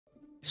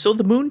So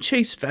the Moon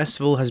Chase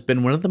Festival has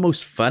been one of the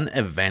most fun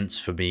events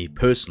for me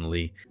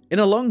personally in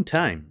a long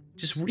time.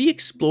 Just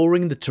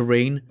re-exploring the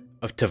terrain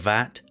of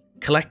Teyvat,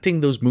 collecting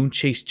those Moon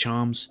Chase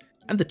charms,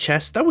 and the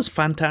chest, that was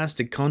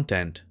fantastic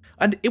content.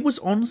 And it was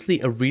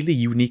honestly a really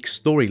unique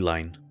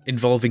storyline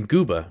involving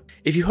Gooba.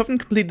 If you haven't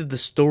completed the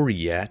story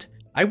yet,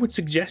 I would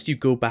suggest you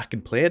go back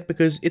and play it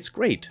because it's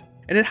great.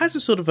 And it has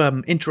a sort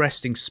of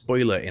interesting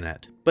spoiler in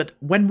it. But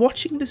when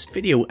watching this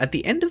video, at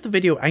the end of the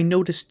video, I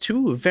noticed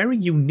two very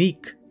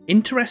unique,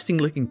 interesting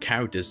looking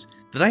characters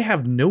that I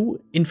have no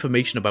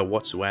information about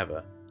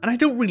whatsoever. And I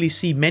don't really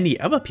see many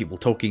other people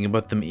talking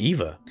about them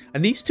either.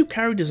 And these two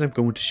characters I'm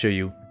going to show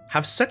you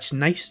have such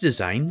nice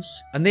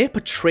designs, and they are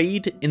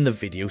portrayed in the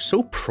video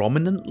so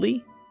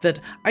prominently that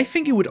I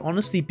think it would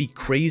honestly be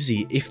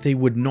crazy if they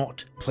were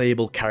not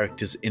playable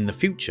characters in the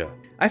future.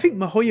 I think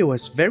Mihoyo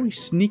has very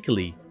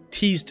sneakily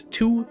teased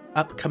two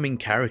upcoming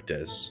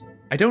characters.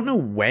 I don't know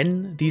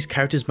when these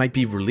characters might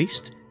be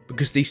released,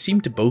 because they seem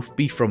to both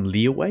be from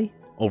Liyue,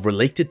 or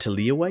related to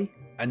Liyue,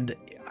 and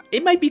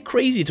it might be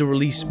crazy to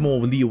release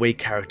more Liyue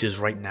characters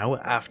right now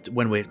after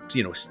when we're,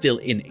 still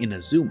in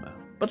Inazuma.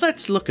 But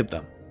let's look at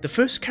them. The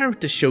first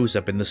character shows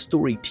up in the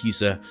story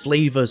teaser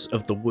Flavors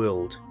of the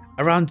World.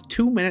 Around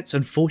 2 minutes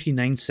and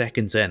 49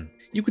 seconds in,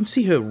 you can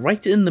see her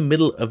right in the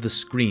middle of the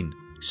screen,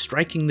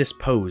 striking this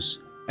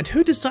pose. And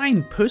her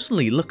design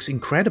personally looks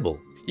incredible.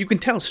 You can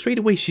tell straight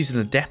away she's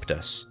an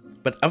Adeptus.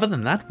 But other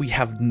than that, we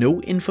have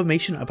no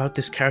information about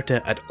this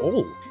character at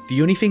all.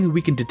 The only thing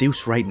we can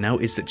deduce right now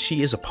is that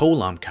she is a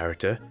polearm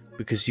character,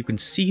 because you can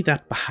see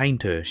that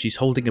behind her, she's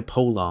holding a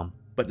polearm.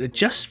 But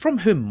just from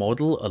her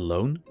model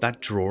alone,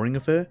 that drawing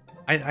of her,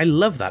 I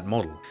love that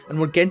model. And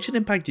what Genshin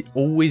Impact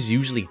always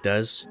usually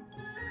does,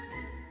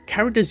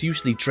 characters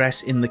usually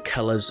dress in the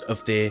colours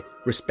of their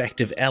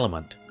respective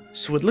element.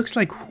 So it looks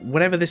like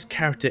whatever this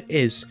character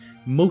is,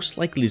 most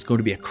likely is going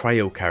to be a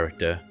cryo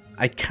character.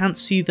 I can't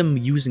see them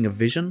using a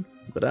vision,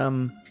 but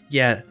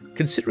yeah,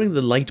 considering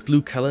the light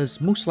blue colours,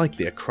 most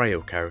likely a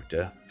cryo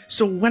character.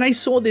 So when I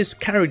saw this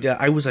character,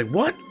 I was like,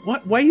 what?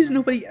 Why is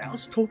nobody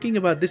else talking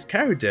about this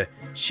character?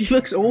 She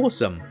looks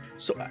awesome.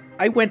 So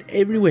I went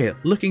everywhere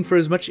looking for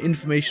as much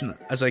information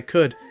as I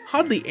could.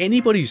 Hardly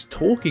anybody's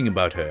talking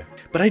about her.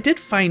 But I did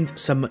find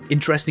some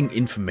interesting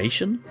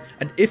information,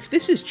 and if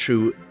this is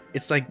true,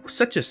 it's like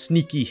such a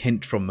sneaky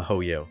hint from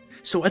Mihoyo.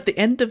 So at the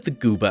end of the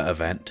Gooba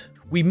event,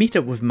 we meet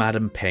up with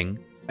Madame Ping,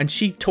 and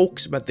she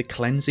talks about the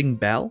cleansing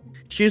bell.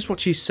 Here's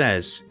what she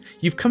says.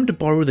 You've come to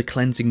borrow the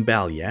cleansing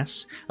bell,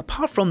 yes?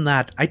 Apart from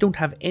that, I don't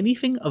have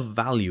anything of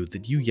value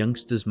that you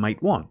youngsters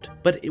might want.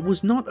 But it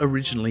was not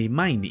originally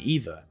mine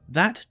either.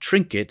 That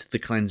trinket, the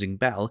cleansing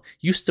bell,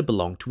 used to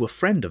belong to a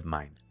friend of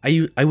mine.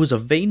 I was a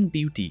vain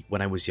beauty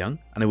when I was young,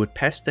 and I would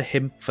pester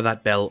him for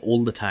that bell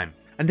all the time.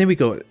 And there we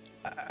go.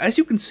 As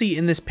you can see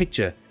in this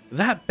picture,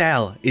 that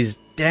bell is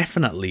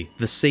definitely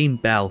the same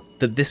bell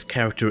that this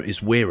character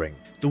is wearing.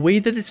 The way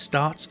that it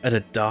starts at a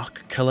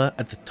dark colour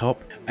at the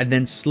top and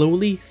then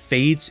slowly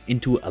fades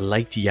into a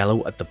light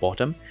yellow at the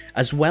bottom,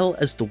 as well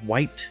as the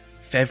white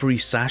feathery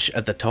sash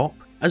at the top,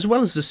 as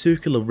well as the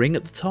circular ring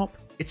at the top,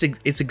 it's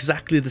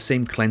exactly the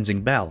same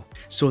cleansing bell.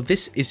 So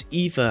this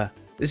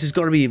has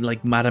got to be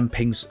like Madame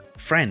Ping's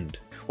friend.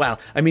 Well,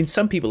 I mean,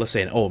 some people are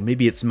saying, oh,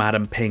 maybe it's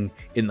Madame Ping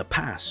in the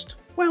past.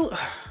 Well,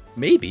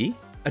 maybe.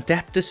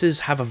 Adeptuses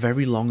have a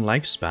very long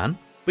lifespan.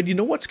 But you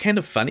know what's kind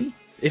of funny?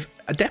 If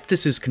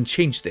Adeptuses can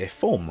change their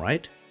form,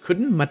 right?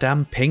 Couldn't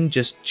Madame Ping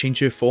just change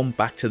her form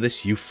back to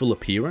this youthful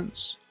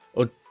appearance?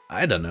 Or,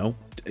 I don't know,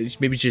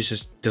 maybe she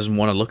just doesn't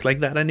want to look like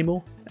that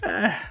anymore?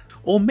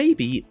 Or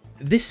maybe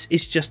this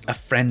is just a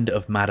friend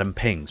of Madame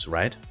Ping's,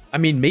 right? I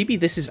mean, maybe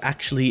this is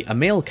actually a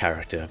male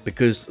character,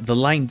 because the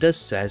line does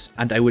says,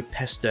 and I would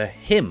pester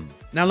him.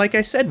 Now, like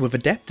I said, with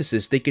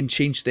Adeptuses, they can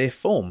change their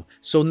form,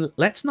 so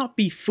let's not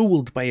be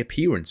fooled by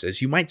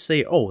appearances. You might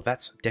say, oh,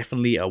 that's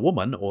definitely a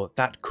woman, or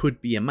that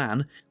could be a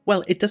man.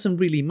 Well, it doesn't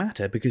really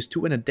matter, because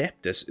to an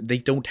Adeptus, they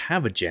don't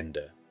have a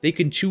gender. They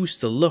can choose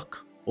to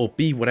look or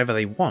be whatever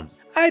they want.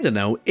 I don't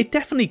know, it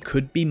definitely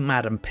could be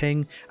Madame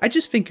Ping. I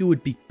just think it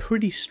would be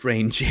pretty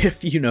strange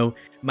if,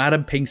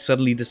 Madame Ping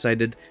suddenly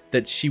decided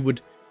that she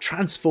would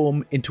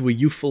transform into a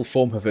youthful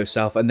form of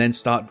herself and then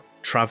start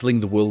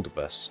traveling the world with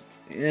us.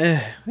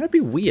 That'd be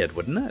weird,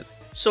 wouldn't it?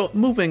 So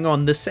moving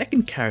on, the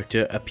second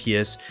character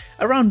appears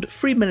around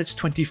 3 minutes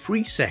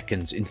 23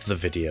 seconds into the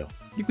video.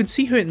 You can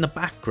see her in the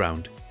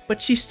background,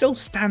 but she still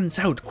stands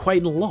out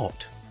quite a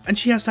lot. And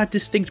she has that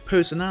distinct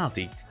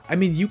personality. I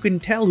mean, you can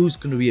tell who's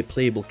going to be a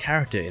playable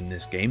character in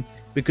this game,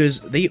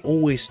 because they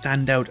always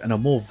stand out and are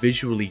more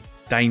visually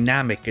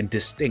dynamic and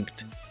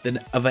distinct than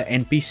other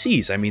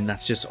NPCs. I mean,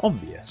 that's just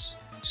obvious.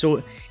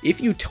 So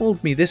if you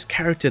told me this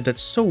character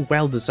that's so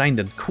well designed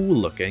and cool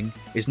looking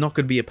is not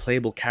going to be a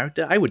playable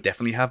character, I would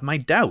definitely have my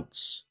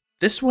doubts.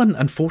 This one,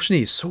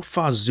 unfortunately, is so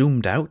far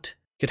zoomed out,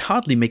 you could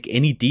hardly make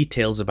any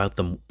details about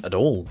them at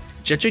all.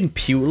 Judging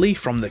purely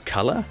from the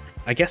colour,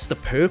 I guess the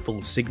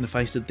purple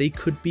signifies that they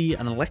could be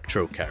an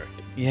Electro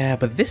character. Yeah,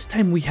 but this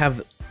time we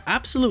have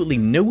absolutely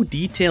no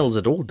details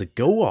at all to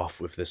go off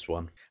with this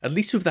one. At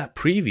least with that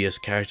previous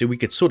character, we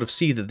could sort of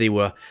see that they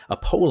were a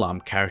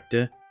polearm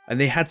character, and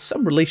they had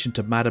some relation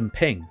to Madame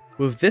Ping.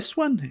 With this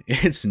one,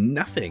 it's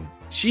nothing.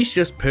 She's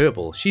just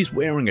purple, she's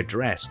wearing a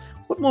dress.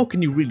 What more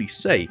can you really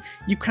say?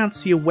 You can't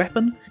see a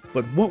weapon,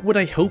 but what would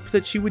I hope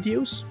that she would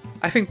use?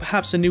 I think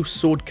perhaps a new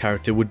sword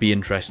character would be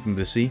interesting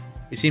to see.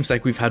 It seems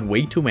like we've had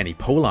way too many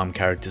polearm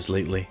characters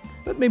lately,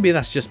 but maybe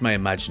that's just my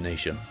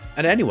imagination.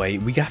 And anyway,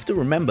 we have to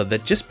remember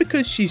that just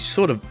because she's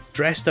sort of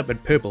dressed up in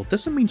purple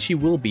doesn't mean she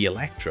will be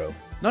Electro.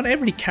 Not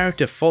every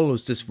character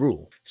follows this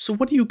rule. So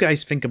what do you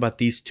guys think about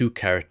these two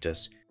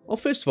characters? Well,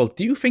 first of all,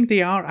 do you think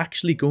they are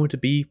actually going to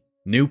be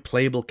new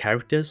playable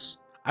characters?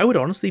 I would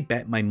honestly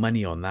bet my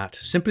money on that,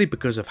 simply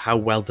because of how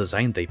well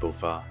designed they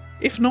both are.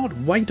 If not,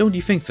 why don't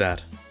you think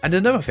that? And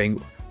another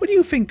thing, what do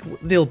you think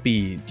they'll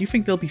be? Do you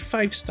think they'll be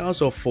 5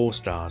 stars or 4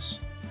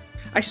 stars?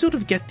 I sort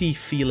of get the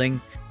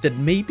feeling that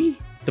maybe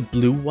the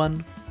blue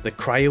one, the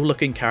cryo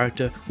looking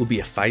character, will be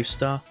a 5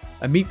 star,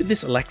 and maybe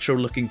this Electro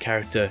looking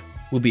character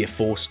will be a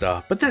 4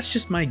 star, but that's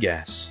just my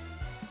guess.